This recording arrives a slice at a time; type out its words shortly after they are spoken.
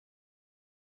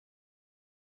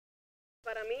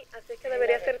para mí así es que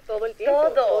debería ser todo el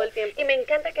tiempo. Todo el tiempo. Y me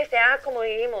encanta que sea, como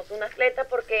dijimos, un atleta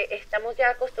porque estamos ya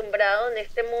acostumbrados en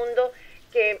este mundo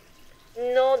que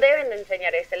no deben de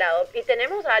enseñar ese lado. Y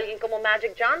tenemos a alguien como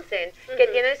Magic Johnson, que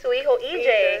tiene su hijo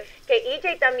EJ, que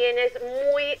EJ también es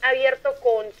muy abierto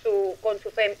con su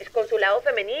lado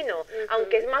femenino,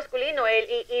 aunque es masculino.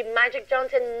 Él y Magic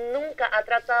Johnson nunca ha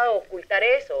tratado de ocultar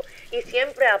eso y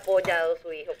siempre ha apoyado a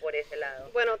su hijo por ese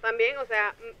lado. Bueno, también, o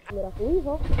sea, Mira su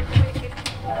hijo.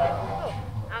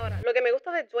 Ahora, lo que me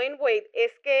gusta de Dwayne Wade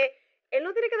es que él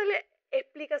no tiene que darle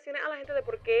explicaciones a la gente de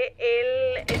por qué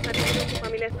él está viviendo su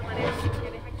familia de esta manera, por qué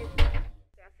deja que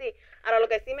sea así. Ahora, lo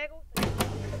que sí me gusta...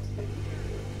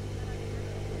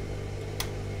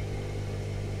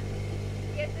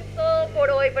 Y esto es todo por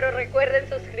hoy, pero recuerden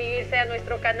suscribirse a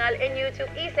nuestro canal en YouTube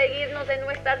y seguirnos en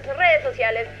nuestras redes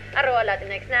sociales,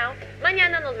 @LatinxNow.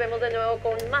 Mañana nos vemos de nuevo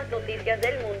con más noticias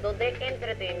del mundo de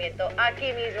entretenimiento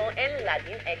aquí mismo en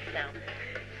Latinx Now.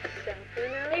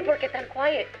 ¿Y por qué tan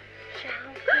quiet?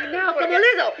 Chao for now, como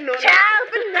Lizzo. No, Chao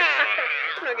for now.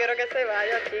 No quiero que se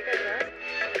vaya, chicas, ya.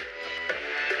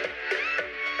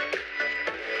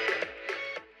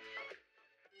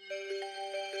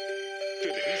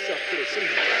 Televisa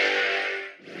presenta.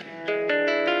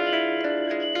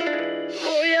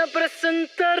 Voy a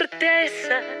presentarte a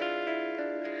esa,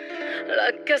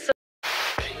 la casa.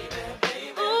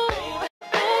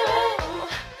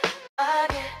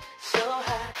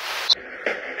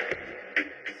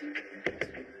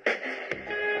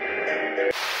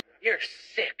 You're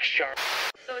sick, Sharp.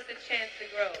 So it's a chance to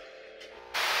grow.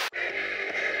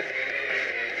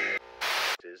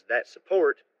 That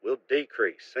support will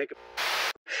decrease. Think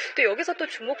또 여기서 또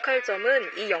주목할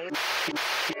점은 이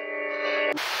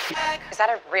Is that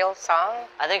a real song?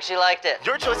 I think she liked it.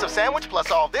 Your choice of sandwich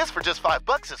plus all this for just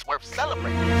 $5 is worth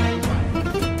celebrating.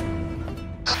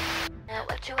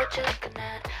 What you looking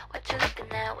at? What you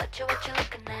looking at? What you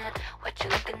looking at? What you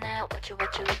looking at? What you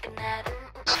looking at?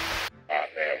 Ah,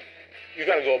 man. You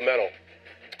gotta go metal.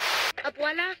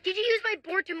 Abuela, did you use my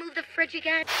board to move the fridge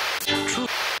again? True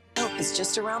help is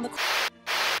just around the corner.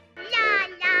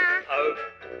 Oh.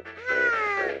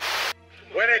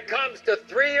 When it comes to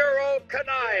 3-year-old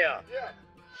Kanaya,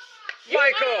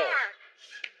 Michael,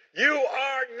 you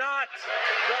are not the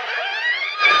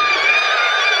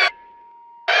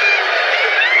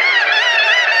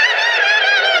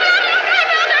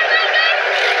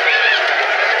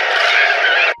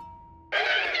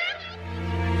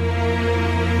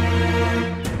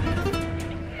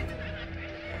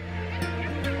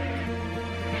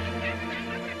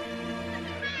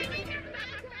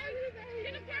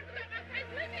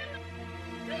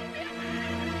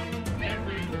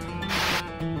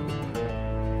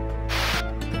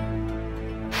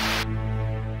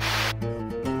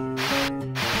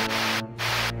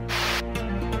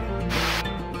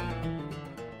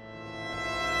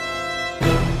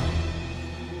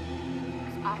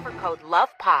Offer code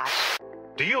LOVEPOD.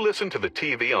 Do you listen to the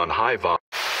TV on high volume?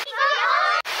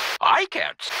 I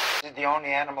can't. This is the only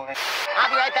animal in... I'll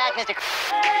be right back, Mr.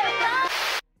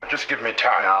 Just give me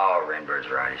time. Oh, Rainbird's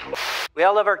right. We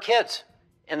all love our kids.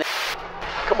 And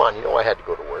Come on, you know I had to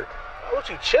go to work. What,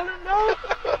 you chilling, dog?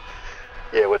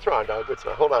 Yeah, what's wrong, dog? What's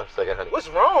wrong? Hold on a second, honey. What's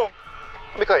wrong?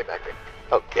 Let me call you back, baby.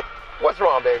 Okay. What's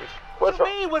wrong, baby? What's What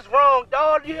wrong? you mean, what's wrong,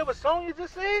 dog? You hear what song you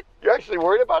just said? You actually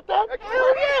worried about that?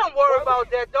 Hell yeah, I'm worried about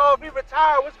that, dog. If we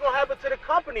retire, what's gonna happen to the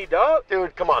company, dog?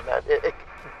 Dude, come on, man.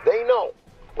 They know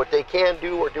what they can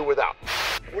do or do without.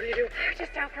 What are you doing? We're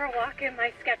just out for a walk in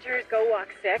my Skechers Go Walk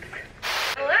 6.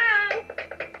 Hello?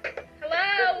 Hello?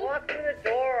 Just walk through the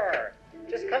door.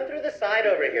 Just come through the side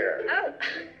over here. Oh.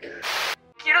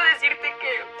 Quiero decirte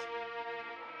que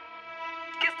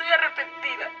estoy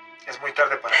arrepentida. Es muy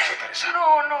tarde para eso, Teresa.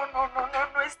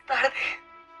 No es tarde.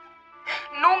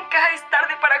 Nunca es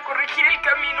tarde para corregir el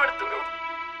camino, Arturo.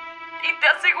 Y te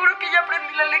aseguro que ya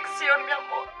aprendí la lección, mi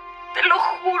amor. Te lo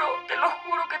juro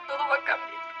que todo va a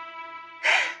cambiar.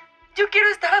 Yo quiero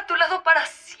estar a tu lado para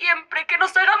siempre, que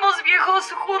nos hagamos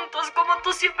viejos juntos como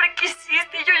tú siempre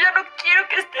quisiste. Yo ya no quiero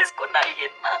que estés con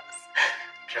alguien más.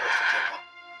 Pierdo este tiempo.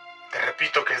 Te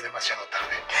repito que es demasiado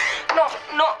tarde.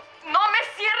 No me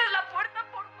cierres la puerta,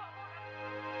 por favor.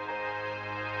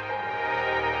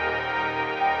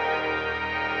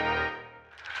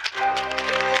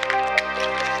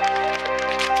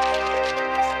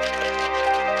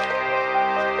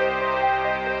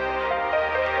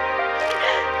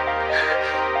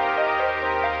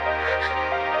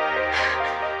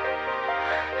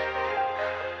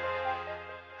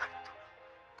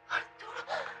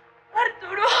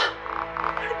 Arturo.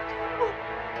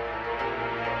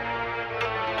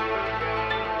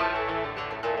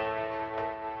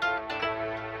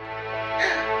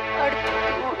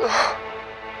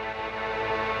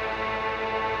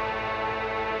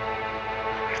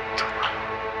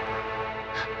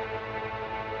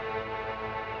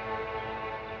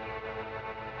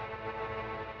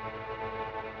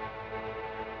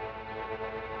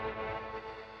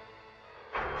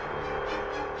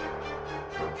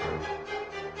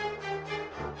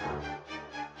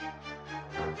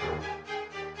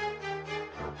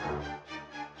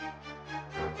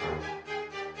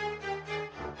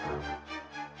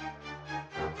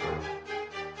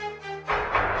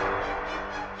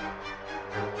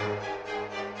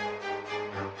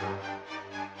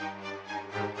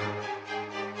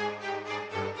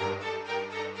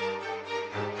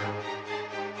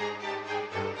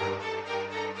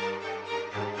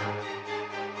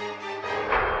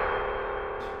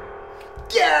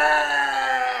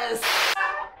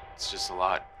 a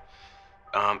lot,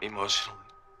 emotionally.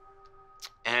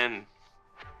 And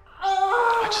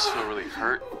I just feel really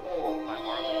hurt by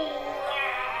Marley.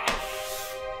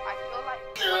 I feel like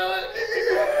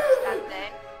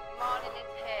understanding. Marlon is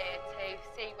here to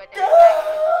see whether his next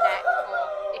is his next or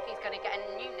if he's going to get a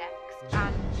new next.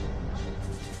 And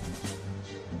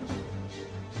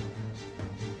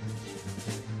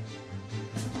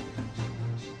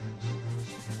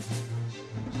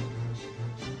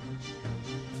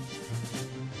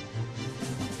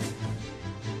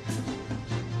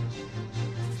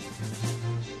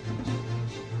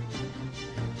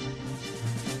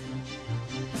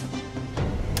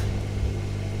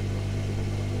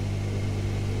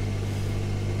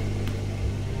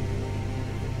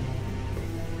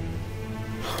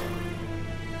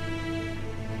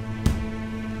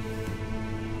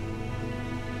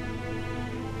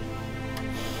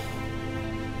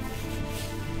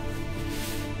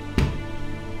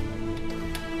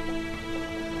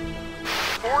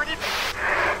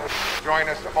join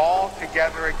us all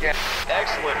together again.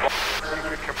 Excellent.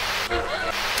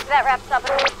 that wraps up.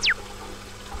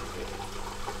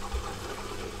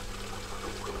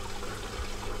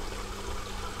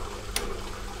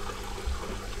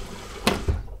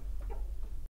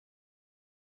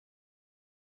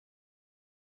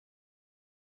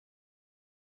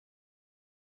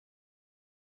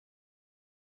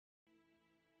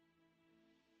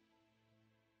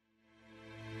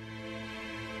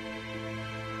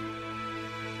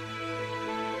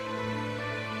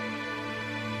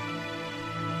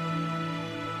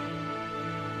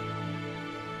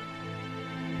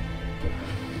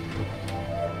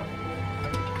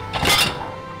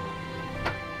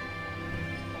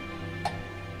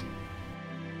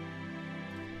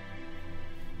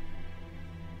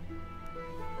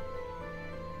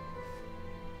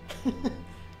 Ha ha.